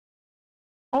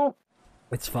Oh,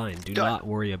 It's fine. Do not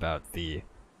worry about the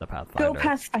Pathfinder. go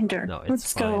Pathfinder. No, it's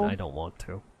Let's fine. go. I don't want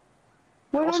to.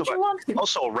 Why Also, don't you want to?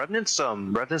 Also, Revenant's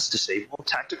disabled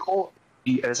tactical.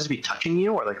 It has to be touching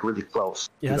you or like really close.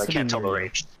 It has I to can't be tell the near you.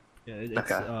 range. Yeah,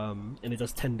 it's, Okay. and it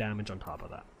does 10 damage on top of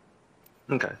that.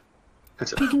 Okay.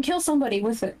 You can kill somebody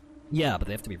with it. Yeah, but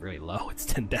they have to be really low. It's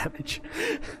 10 damage.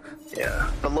 Yeah.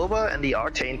 The Loba and the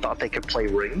Arcane thought they could play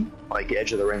ring, like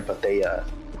edge of the ring, but they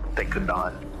could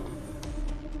not.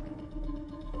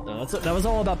 No, that was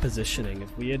all about positioning.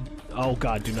 If we had, oh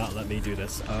god, do not let me do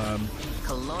this.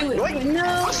 Wait,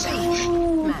 no.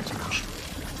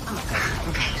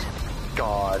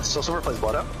 God, so Silver plays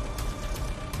blood up.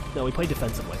 No, we play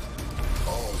defensively.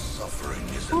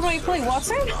 Who do I play?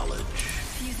 Watson?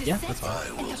 Yeah, that's fine.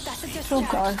 Oh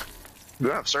god. We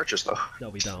don't have searches though. No,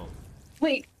 we don't.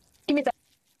 Wait, give me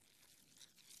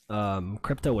that.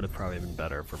 Crypto would have probably been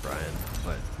better for Brian,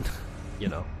 but you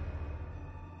know,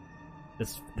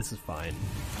 this is fine.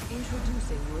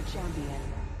 Introducing your champion.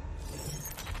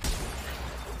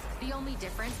 The only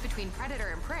difference between predator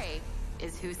and prey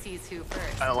is who sees who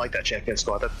first. I don't like that champion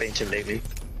squad. That they intimidate me.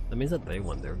 That means that they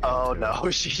won their game. Oh too. no,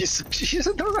 she's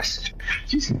in the rest.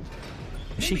 She's.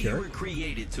 Is she here?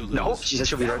 No, she said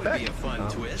she'll be right back. Be a fun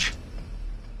twist.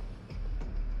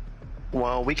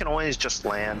 Well, we can always just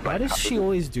land. Why does she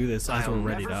always do this as I'll we're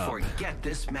ready never up? forget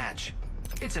this match.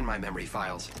 It's in my memory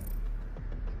files.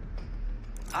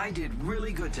 I did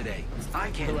really good today. I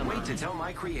can't wait to tell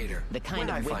my creator. The kind when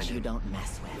of I witch find you it. don't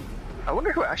mess with. I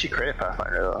wonder who actually created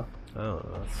Pathfinder though. Oh,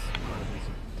 that's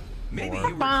Maybe you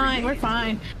We're were fine, we're created.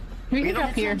 fine. We can drop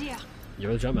here.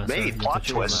 you're the jump master. Maybe You get plot to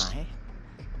choose. twist. Why?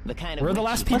 The kind of We're the witch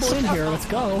last you people in here. Let's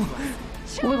go.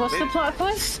 Wait, what's the plot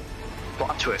twist?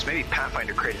 Plot twist. Maybe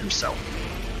Pathfinder created himself.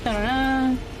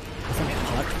 Da-da-da. Is that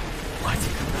plot? What?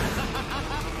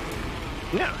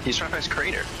 Yeah, he's trying to find his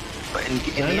creator. But in the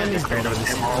None of end, these the creator was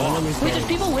brothers. him None all of along. these Wait, there's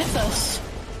brothers. people with us.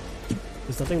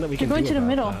 There's nothing that we You're can going do to the about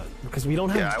middle. that, because we don't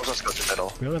have. Yeah, I was just going to the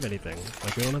middle. We don't have anything.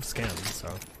 Like we don't have scans, so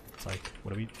it's like,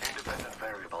 what are we?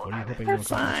 What are you hoping They're to accomplish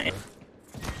fine.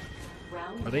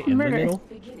 there? Are they in Murder. the middle?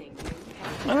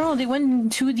 I don't know, they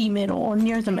went to the middle, or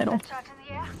near the middle.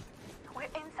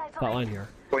 Spotline here.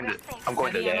 I'm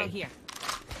going to Heavy ammo the here.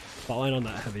 Spotline on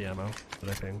that heavy ammo that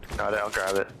I pinged. Got it, I'll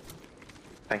grab it.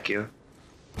 Thank you.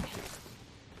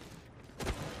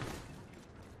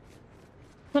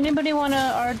 Anybody want a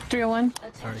R301?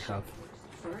 I already have.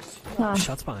 Oh,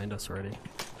 Shots behind us already.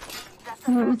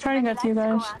 I'm trying to get to you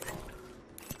guys.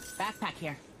 Backpack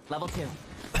here. Level 2.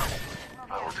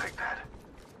 I will take that.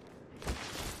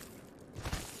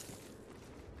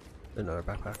 Another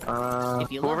backpack.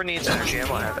 If you Whoever look- needs energy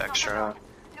ammo, I have extra.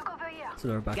 It's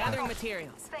another Gathering backpack.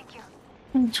 materials.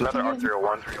 Another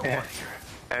R301. Yeah.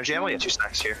 Energy ammo, yeah, 2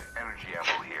 stacks here.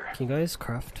 Can you guys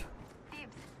craft?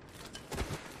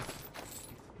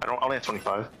 I only have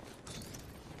 25.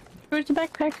 Where's the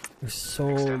backpack? There's so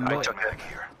I much. took it.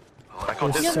 I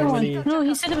called There's this The so other many. one. No,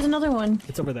 he said it was another one.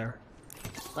 It's over there.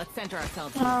 Let's center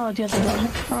ourselves. Oh, the other one.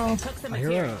 Oh, Took some I hear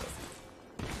a. materials.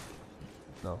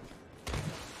 No.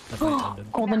 That's what I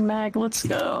intended. golden mag, let's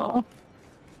go.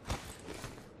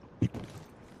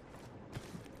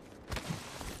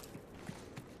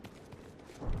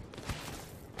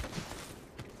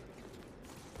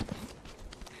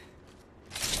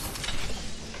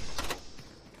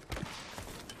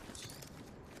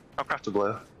 I'll craft the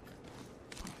blue.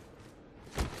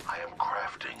 I am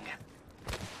crafting.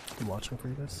 I'm watching for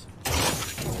you guys.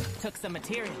 Took some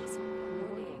materials.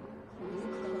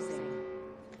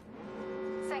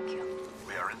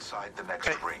 We are inside the next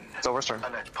Hey, ring. it's Silver's turn. A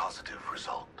net positive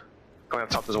result. Going up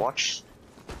top is watch.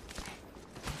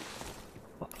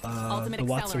 Ultimate The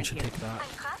Watson accelerant should here. take that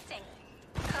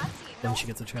when she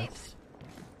gets a chance.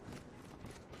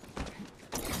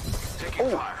 Taking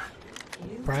fire.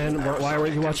 Brian, why were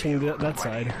you watching that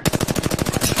side?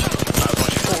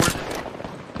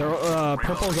 There,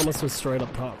 purple's almost destroyed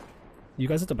up top. You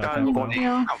guys have to back I'm up. going though. to you.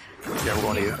 Yeah. Yeah, we're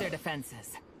going to you. Their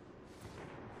defenses.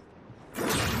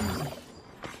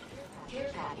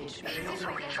 Shields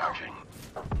are recharging.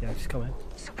 Yeah, just come in.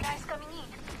 Supplies coming in.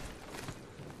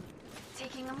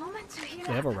 Taking a moment to heal.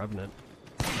 They have a revenant.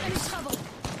 I'm in trouble.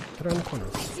 Put her in the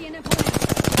corners. See an opponent.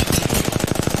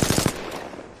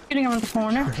 Getting around the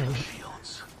corner.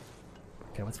 Shields.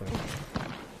 Okay, what's going on?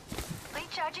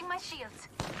 Recharging my shields.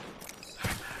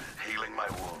 Healing my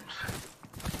wounds.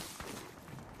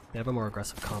 They have a more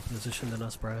aggressive composition than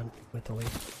us, Brian. With the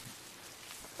leave.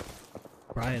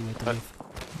 Brian, with the leave.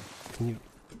 Can you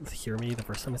hear me the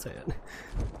first time I say it?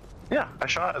 Yeah, I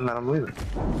shot and then I'm leaving.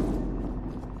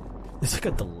 There's like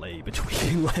a delay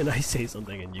between when I say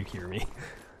something and you hear me.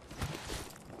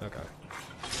 Okay.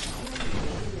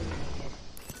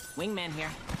 Wingman here.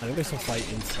 I think there's a fight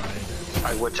inside.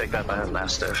 I would take that by his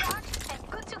mastiff.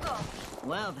 Good to go.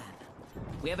 Well then,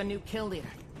 we have a new kill leader.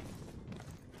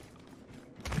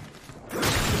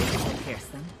 Pierce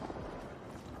them.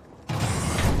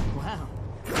 Wow.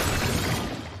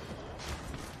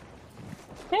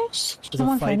 There's There's a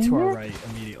someone fight fighting to our here. right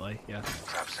immediately. Yeah.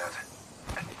 Trap set.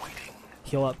 And waiting.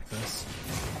 Heal up, Chris.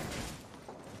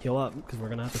 Heal up, because we're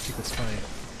gonna have to take this fight.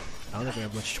 I don't think we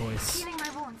have much choice. Healing my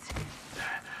wounds.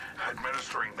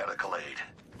 Administering medical aid.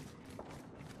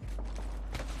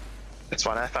 It's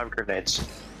fine, I have 5 grenades.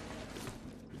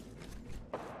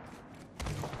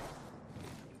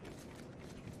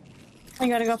 I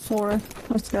gotta go 4.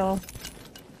 Let's go.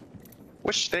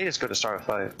 Which state is good to start a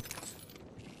fight?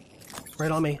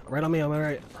 Right on me, on my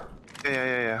right.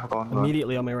 Yeah. Hold on.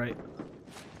 Immediately on my right.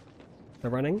 They're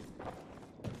running.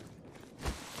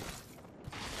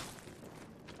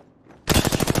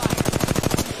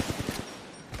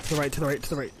 To the right, to the right, to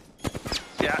the right.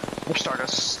 Yeah, we'll start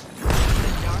us. The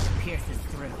dark pierces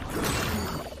through.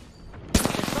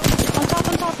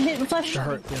 On top, hit and flesh. They're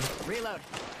hurt, yeah. Reload.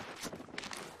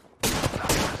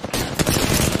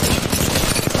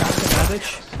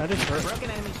 Savage hurt. Broken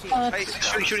enemy shield. Hey,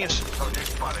 shooting us. Subject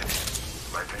spotted.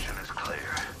 My vision is clear.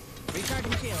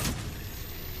 Recharging shield.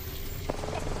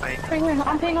 Right here,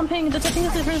 I'm ping. I think this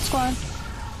is for the squad.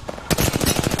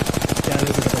 Yeah,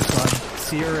 there's a double squad.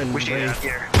 Seer and We should get out Wraith.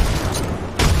 here.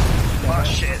 Oh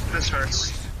shit, this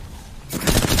hurts.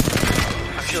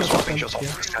 I'm shield swapping this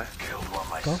guy. Killed one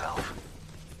myself.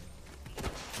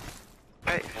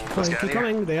 Hey, Come let's on, get out keep of here.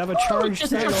 coming. They have a charge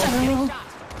Just signal. shot.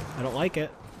 I don't like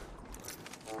it.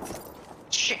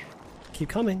 Shit. Keep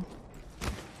coming.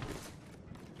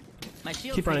 My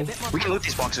shield Keep running. We can loot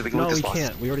these boxes, we can No, loot we these boxes.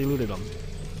 can't. We already looted them.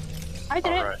 I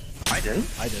did it. Alright. I didn't?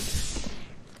 I did.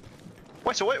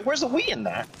 Wait, so where's the we in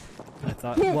that? I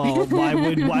thought, well,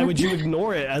 why would you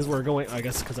ignore it as we're going? I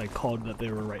guess because I called that they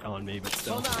were right on me, but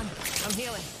still. Hold on, I'm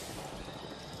healing.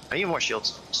 I need more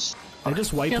shields. I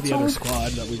just wiped Shield the other sword?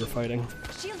 squad that we were fighting.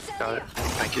 Shield cell Got it.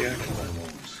 Thank you.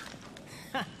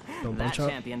 Don't That bunch up.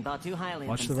 champion thought too highly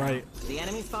Watch of the himself. right. The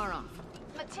enemy's far off.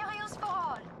 materials for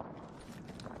all.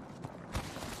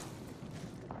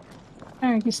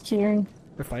 Alright, he's curing.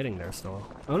 They're fighting there still.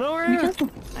 Oh no, we're here!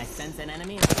 I sense an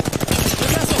enemy.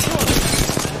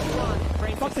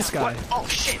 Fuck this guy. Oh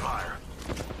shit! Fire.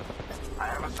 I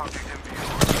have a subject in view.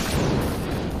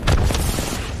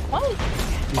 What?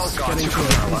 He's Oh, God, getting you to could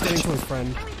it. have He's left. getting to his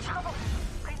friend. I'm in trouble.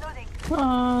 Reloading.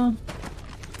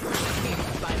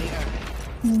 By the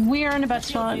earth. We are in a bad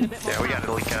spot. Need a bit more Yeah, we gotta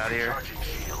get out of here. Charging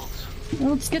shields.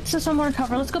 Let's get to some more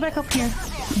cover. Let's go back up here.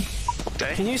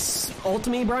 Okay. Can you ult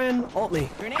me, Brian? Ult me.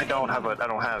 grenade. I don't have it.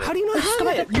 How do you not have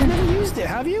it? You've never used it,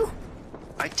 have you?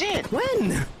 I did.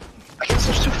 When? Against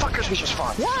those 2 fuckers we just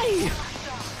fought. Why?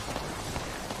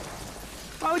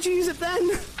 Why would you use it then?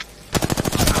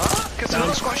 Huh? Because the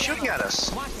other squad's shooting at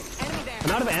us. Watch it. Enemy there. I'm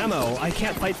out of ammo. I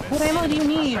can't fight What this. ammo do you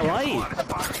need? Light.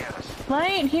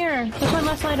 Light, here. There's my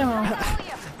last light ammo.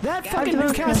 That fucking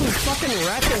Newcastle is fucking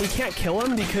wrecked and we can't kill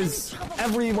him because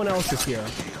everyone else is here.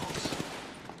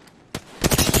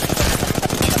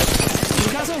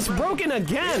 Newcastle's broken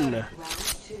again!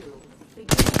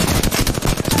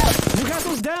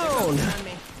 Newcastle's down! On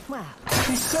me. Wow.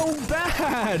 He's so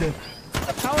bad!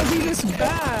 How is he this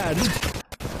bad?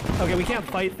 Okay, we can't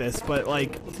fight this, but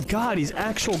like, God, he's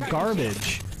actual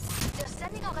garbage. They're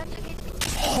sending a replicate.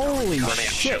 Holy me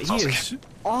shit, he is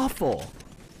awful.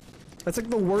 That's like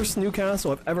the worst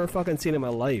Newcastle I've ever fucking seen in my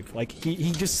life. Like,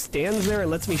 he just stands there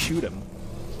and lets me shoot him.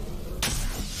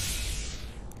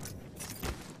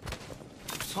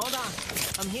 Hold on,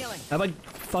 I'm healing. I've like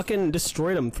fucking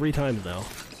destroyed him 3 times now.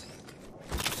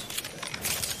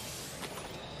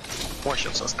 More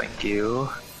shield cells, thank you.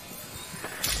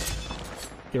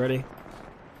 You ready?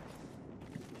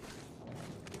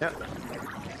 Yeah.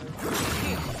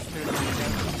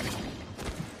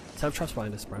 Let's have trust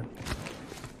behind us, Brian.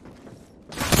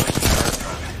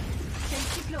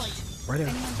 Right here.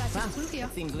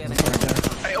 Seems we have a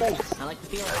Hey, oh! I like the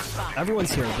feel of that spot.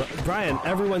 Everyone's here. Brian,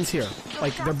 everyone's here.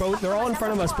 Like, they're all in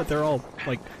front of us, but they're all,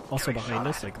 like, also behind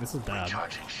us. Like, this is bad.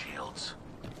 Charging shields.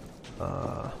 We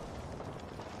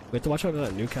have to watch out for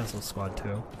that Newcastle squad,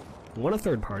 too. We want to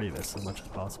third party this as much as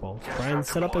possible. Brian,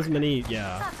 set up as many,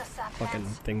 fucking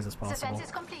things as The possible. fence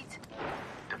is complete.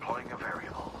 Deploying a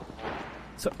variable.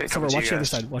 So, Hey, Silver, come to watch you the other guys.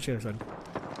 side. Watch the other side.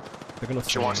 They're gonna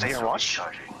Do you want to stay here and watch?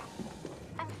 Charging.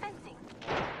 I'm fencing.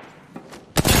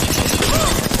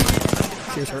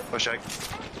 Sears hurt. Push egg.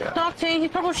 Doc tank,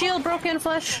 his purple shield, broken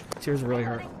flesh. Sears really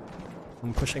hurt.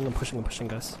 I'm pushing,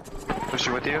 guys. Push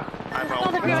you with you? I'm Oh,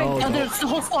 out. they're No, going. don't. There's the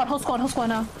whole squad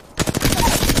now.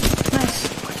 Nice.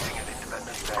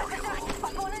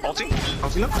 Ulting?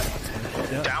 Ulting up?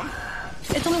 Yeah. Down?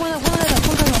 It's only one I'm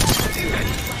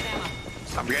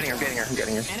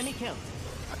getting her. Enemy killed.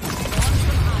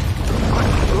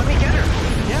 Let me get her!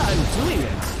 Yeah, I'm doing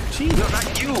it. Jeez. No,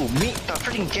 not you! Me, the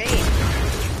freaking game!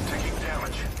 Taking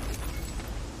damage.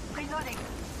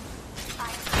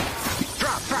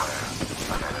 Drop!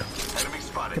 Enemy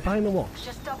spotted. Get behind the wall.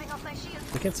 Just stopping off my shield.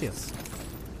 They can't see us.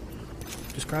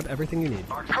 Just grab everything you need.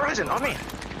 Horizon, on me!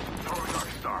 Throwing Dark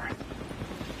Star.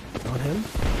 On him.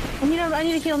 I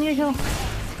need a kill. Okay.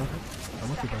 I'm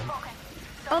with you, Brian.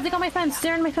 Oh, they got my fence.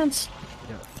 They're in my fence.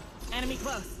 Yeah. Enemy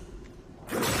close.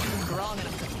 Strong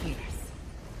enough to pierce.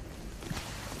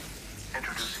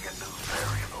 Introducing a new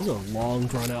variable. This is a long,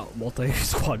 drawn-out,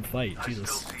 multi-squad fight. I Jesus.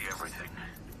 still see everything.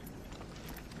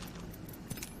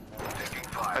 Taking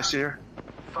fire. I see her.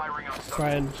 Firing on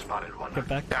Brian, Spotted one. get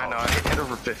back. Yeah, I know, I hit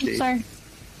over 50. Sorry.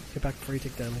 Get back before you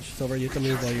take damage. Silver, you can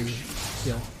move while you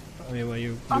heal. I mean, while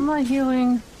you I'm not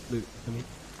healing. loot. I mean,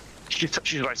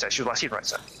 She's right side. She's last right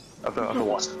side of the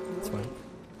wasp. it's fine.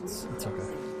 It's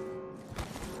okay.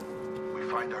 We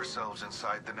find ourselves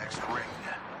inside the next ring.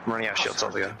 I'm running out of shields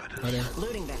altogether. Right there.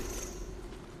 Looting them.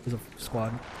 There's a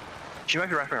squad. She might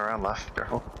be wrapping around left.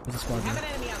 Careful. There's a squad Have here.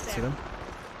 an enemy out See there. them?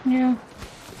 Yeah.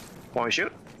 Want me to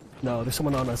shoot? No, there's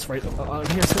someone on us right here. Right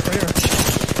here.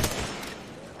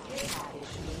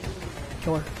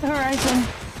 Kill her. The horizon.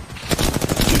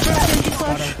 She's broken. She's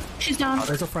flush. She's down.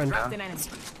 There's a friend. Dropped an enemy.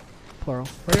 Plural.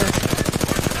 Right here.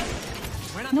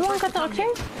 We're not No the one first got the to come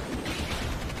here.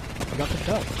 I octane? got picked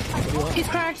up. What do you want?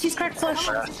 He's cracked flush.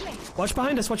 Watch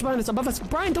behind us. Watch behind us. Above us.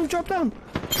 Brian, don't drop down.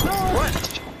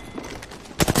 What?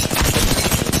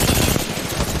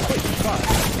 Wait, fuck.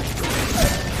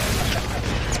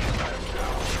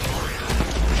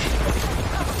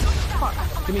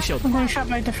 Give me a shield. I'm getting shot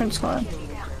by a different squad.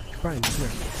 Brian, come here.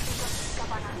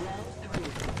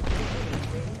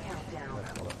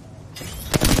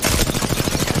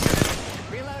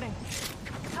 Reloading.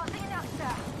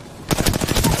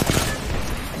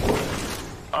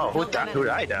 Oh, who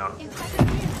died down?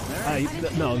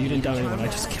 No, you didn't down anyone. I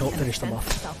just finished them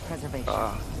off. Self-preservation.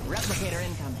 Replicator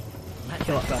incoming.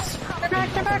 Kill it fast. They're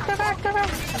back.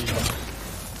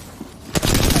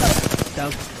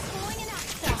 Down.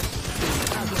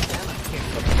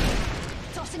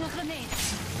 Tossing a grenade.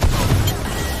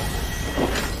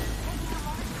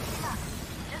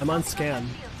 I'm on scan.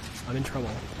 I'm in trouble.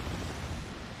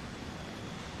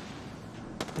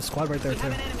 The squad right there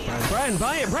too. Brian,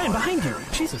 behind you!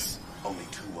 Jesus. Only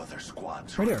 2 other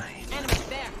squads. Right here. Enemy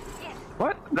there.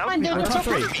 What? That was, Fine, they're Top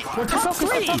three. We're top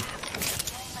three!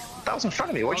 that was in front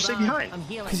of me. Why'd you stay behind? I'm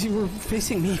healing. Because you were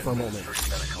facing me for a moment.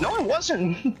 No, it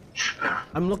wasn't.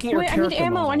 I'm looking at your Wait, I character need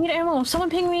ammo. model. I need ammo. Someone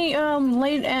ping me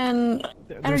light and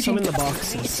There's energy. some in the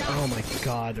boxes. Oh my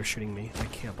god, they're shooting me. I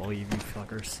can't believe you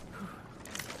fuckers.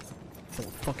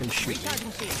 Don't fucking shoot me.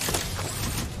 Recharging shield.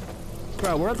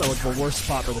 Bro, we're at the worst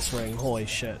spot for this ring. Holy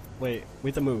shit. Wait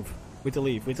to move. Wait to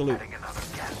leave. Wait to loot.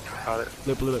 Got it.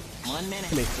 Loot. 1 minute.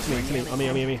 To me. On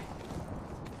me.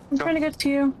 I'm trying to get to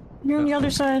you. You're on the other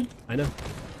side. I know.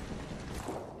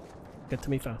 Get to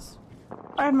me fast.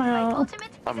 I have my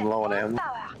I'm low on ammo.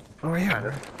 Oh, right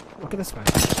here. Look at this guy.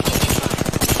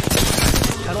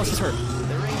 That else is hurt.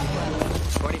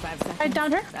 45 seconds. I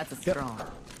downed her. That's a strong.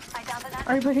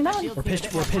 Are you pushing down? We're pinching.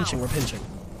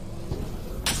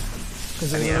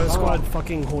 Because there's another squad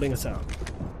fucking holding us out.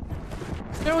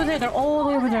 They're over there. They're all the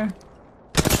way over there.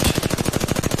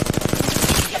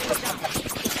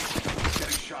 Getting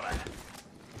shot at.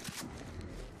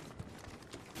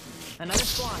 Another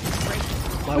squad. Break.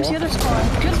 Where's the other squad?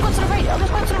 The other squad's to the right. The other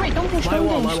squad's to the right. Don't push. My Don't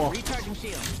wall. push. Recharging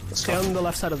shield. Stay on the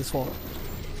left side of this wall.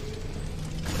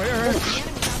 Right here.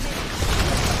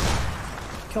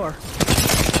 Kill her.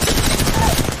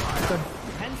 Good.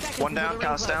 10 seconds. One down,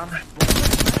 cast down.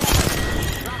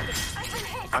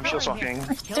 I'm shield swapping.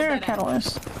 They're a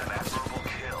catalyst. An admirable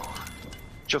kill.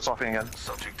 Shield swapping again.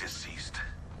 Subject deceased.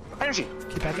 Energy.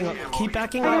 Keep backing up. Keep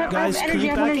backing I up, have guys. energy.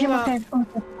 Keep I have energy. backing I'm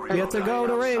up. okay. We have to go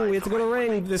to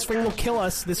ring. This ring will kill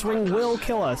us. They're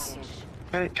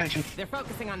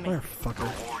focusing on me.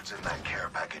 Motherfucker. Rewards in that care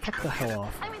package. Fuck the hell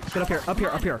off. Get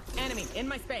up here. Enemy in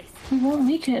my space. We won't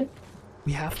make it.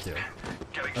 We have to.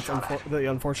 Getting That's shot at. the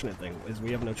unfortunate thing, is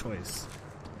we have no choice.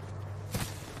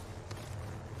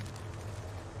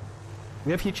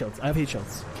 We have heat shields. I have heat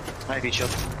shields. I have heat shield.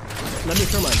 Let me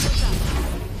throw mine.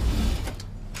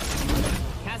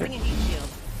 Casting a heat shield.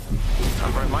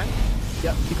 I'm burning mine.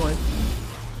 Yep, keep going.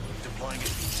 Deploying it.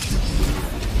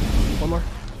 One more.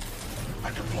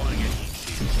 I'm deploying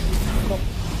it. Cool.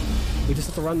 We just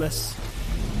have to run this.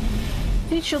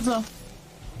 Heat shields though.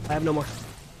 I have no more.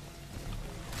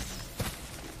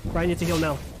 Brian, you need to heal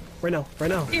now. Right now. Right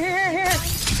now. Here.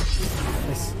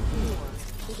 Nice.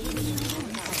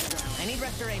 I need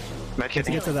restoration. Let's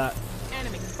get to that.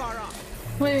 Enemy far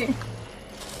off. Wait.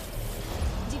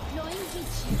 Deploying heat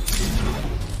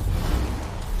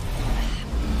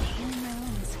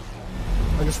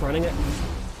I'm just running it.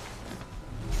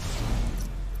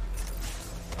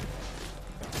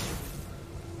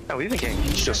 Oh, we've been getting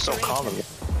just so common.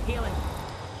 Healing.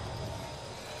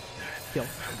 Heal.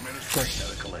 Sure.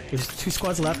 There's 2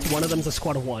 squads left. One of them's a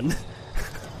squad of 1.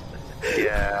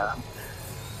 Yeah.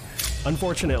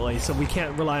 Unfortunately, so we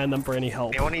can't rely on them for any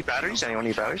help. Anyone need batteries? Anyone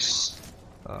need batteries?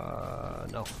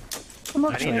 No. I'm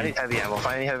I actually. need heavy ammo. If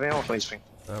I need heavy ammo, please bring.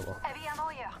 Well.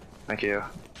 Thank you.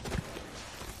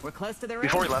 We're close to the ring.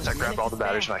 Before we left, I grabbed all the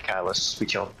batteries from my catalyst. We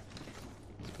killed.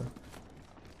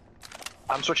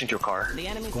 I'm switching to a car. The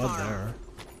enemy Squad far there.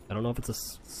 I don't know if it's a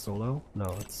solo.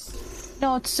 No, it's.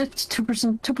 No, it's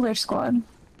 2-player squad.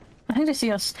 I think they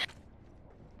see us.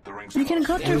 The rings We can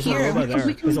go through There's a here Loba because there.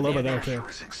 we There's a can. Loba there too.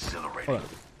 is exhilarating. Hold on.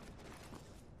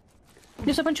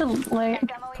 There's a bunch of like.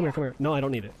 Come here. No, I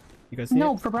don't need it. You guys need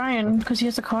No, it? for Brian because he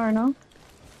has a car. No.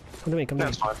 Come to me. Come to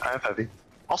me. That's fine. I have heavy.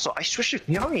 Also, I switched to.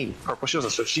 You know how many purple shields I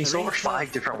switched to? The So over ring's 5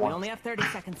 close. different We ones. only have 30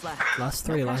 seconds left. Last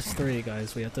three,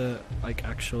 guys. We have to like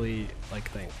actually like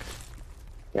think.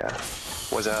 Yeah.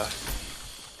 Was Ugh,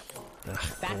 gold.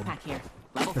 Backpack here.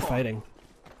 Level We're 4. fighting.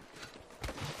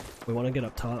 We want to get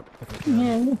up top if we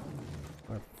can. Yeah.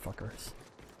 Our fuckers.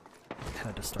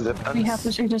 Had to start. Zip with pen. We this. have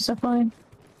to shoot this fine.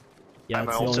 Yeah, I'm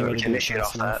it's the also only way to can do it initiate fast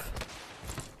off enough.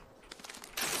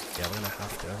 Yeah, we're gonna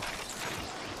have to.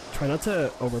 Try not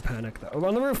to over panic though. Oh,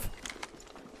 on the roof!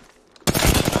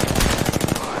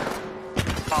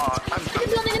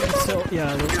 I'm Still,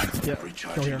 yeah, yeah.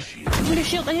 Go here. Shield. I need a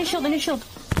shield. I need a shield. I need a shield.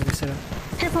 Let me say that.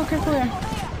 Careful there.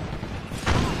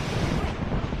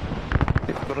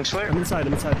 building clear. I'm inside.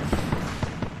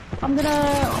 I'm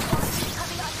gonna.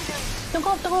 Don't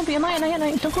go. Be a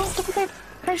night. Don't go there.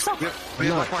 Hurt yourself. We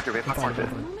have No. much marker. We have much marker.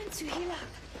 moment to heal up.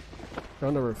 We're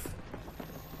on the roof.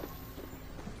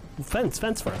 Fence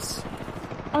for us.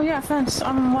 Oh yeah, fence.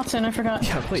 I'm Watson. I forgot.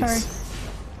 Yeah, please. Sorry.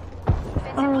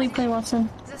 I don't really play Watson.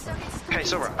 Okay,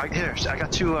 Silver. I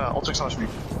got 2 ultra accelerators for you.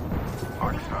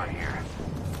 Party's not here.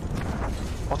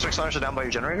 Ultra accelerators are down by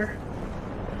your generator.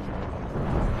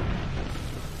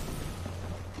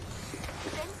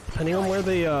 Depending on where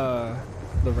the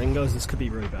ring goes, this could be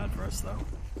really bad for us though.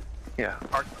 Yeah.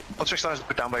 Our ultra accelerators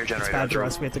put down by your It's generator. bad for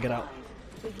us. We have to get out.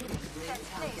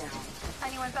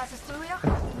 Anyone passes through here?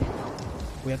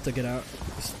 We have to get out.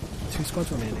 There's 2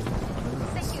 squads remaining.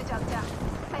 Thank you, Doctor.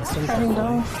 This thing's Heading far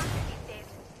away. down.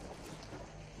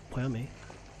 Play on me.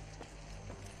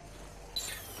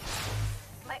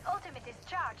 My ultimate is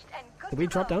charged and good Did we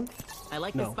drop down? I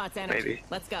like No. this spot's energy. Maybe.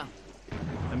 Let's go.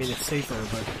 I mean, it's safer,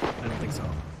 but I don't think so.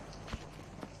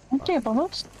 Okay,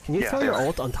 almost. Can you Yeah, throw they your are.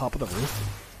 ult on top of the roof?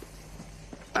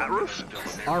 That roof?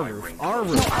 Our roof. Our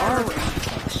roof.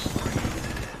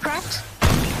 Cracked.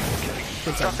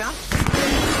 Drop down?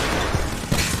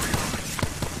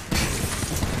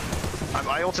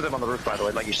 I ulted them on the roof, by the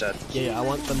way, like you said. Yeah, I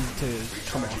want them to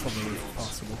come off of the roof if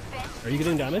possible. Are you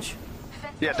getting damage?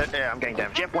 Yeah, I'm getting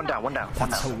damage. Yep, one down.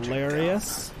 That's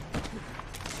hilarious.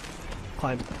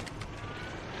 Climb.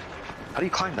 How do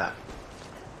you climb that?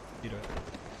 You do it.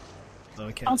 No, I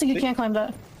I can't. don't think you can climb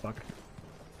that. Fuck.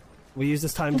 We use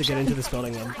this time to get into this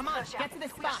building then. Come on, get to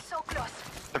this spot. so close.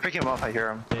 They're picking him up, I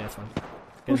hear him. Yeah, it's fine.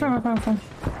 I'm Get in. fine.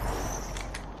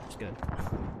 It's good.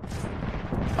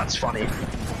 That's funny.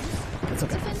 It's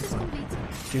okay. Defense is complete.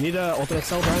 Do you need a ultimate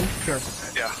cell, Brian? Sure.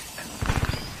 Yeah.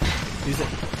 Use it.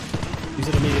 Use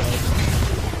it immediately.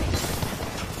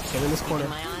 Get in this corner. Keeping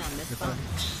my eye on this spot.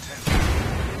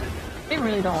 They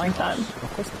really don't like that.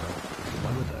 Of course not.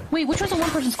 Why would they? Wait, which was the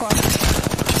 1-person squad?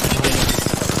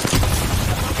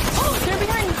 Oh, they're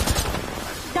behind.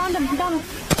 Down.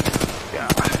 Yeah.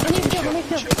 I need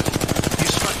shield.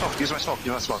 Use my smoke.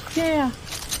 Yeah.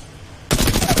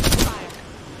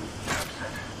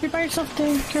 You're by yourself,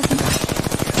 Dave. Careful.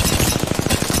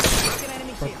 Get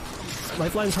enemy shield.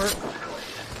 Lifeline's hurt.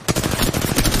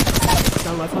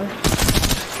 Down lifeline.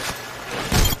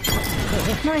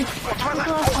 Nice.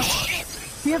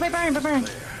 Yeah, by Byron.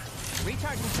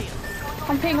 Recharging shield.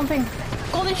 I'm ping.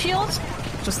 Golden shields.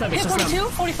 Just them. Hit It's just 42,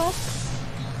 them. 45.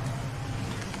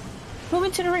 Move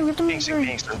into the ring. We have to move into the ring.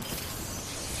 Kingston.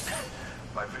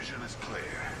 My vision is clear.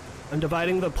 I'm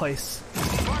dividing the place.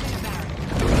 Forming a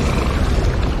barrier.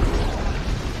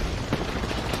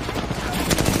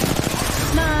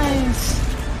 Nice.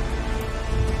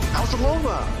 That was the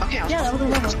Loba! Okay, Yeah, that was a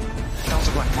level. That was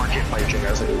a black mark. can't fire Jimmy.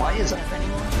 I was like, why is that?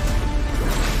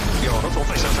 Yo, dat was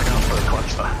echt zo'n gaan voor de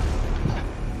clutch daar.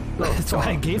 That's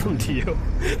why I gave them to you.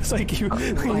 It's like you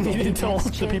needed to tell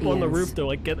the people on the roof to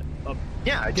like get up.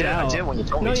 Yeah, I get did. I out. did when you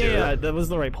told me to. Yeah, that was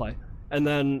the right play. And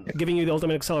then giving you the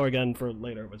ultimate accelerator again for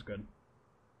later was good.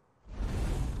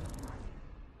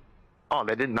 Oh,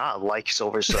 they did not like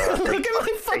Silver's. Look at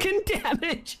my fucking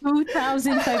damage.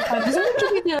 2,500. Doesn't it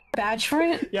give you the badge for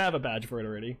it? Yeah, I have a badge for it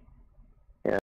already.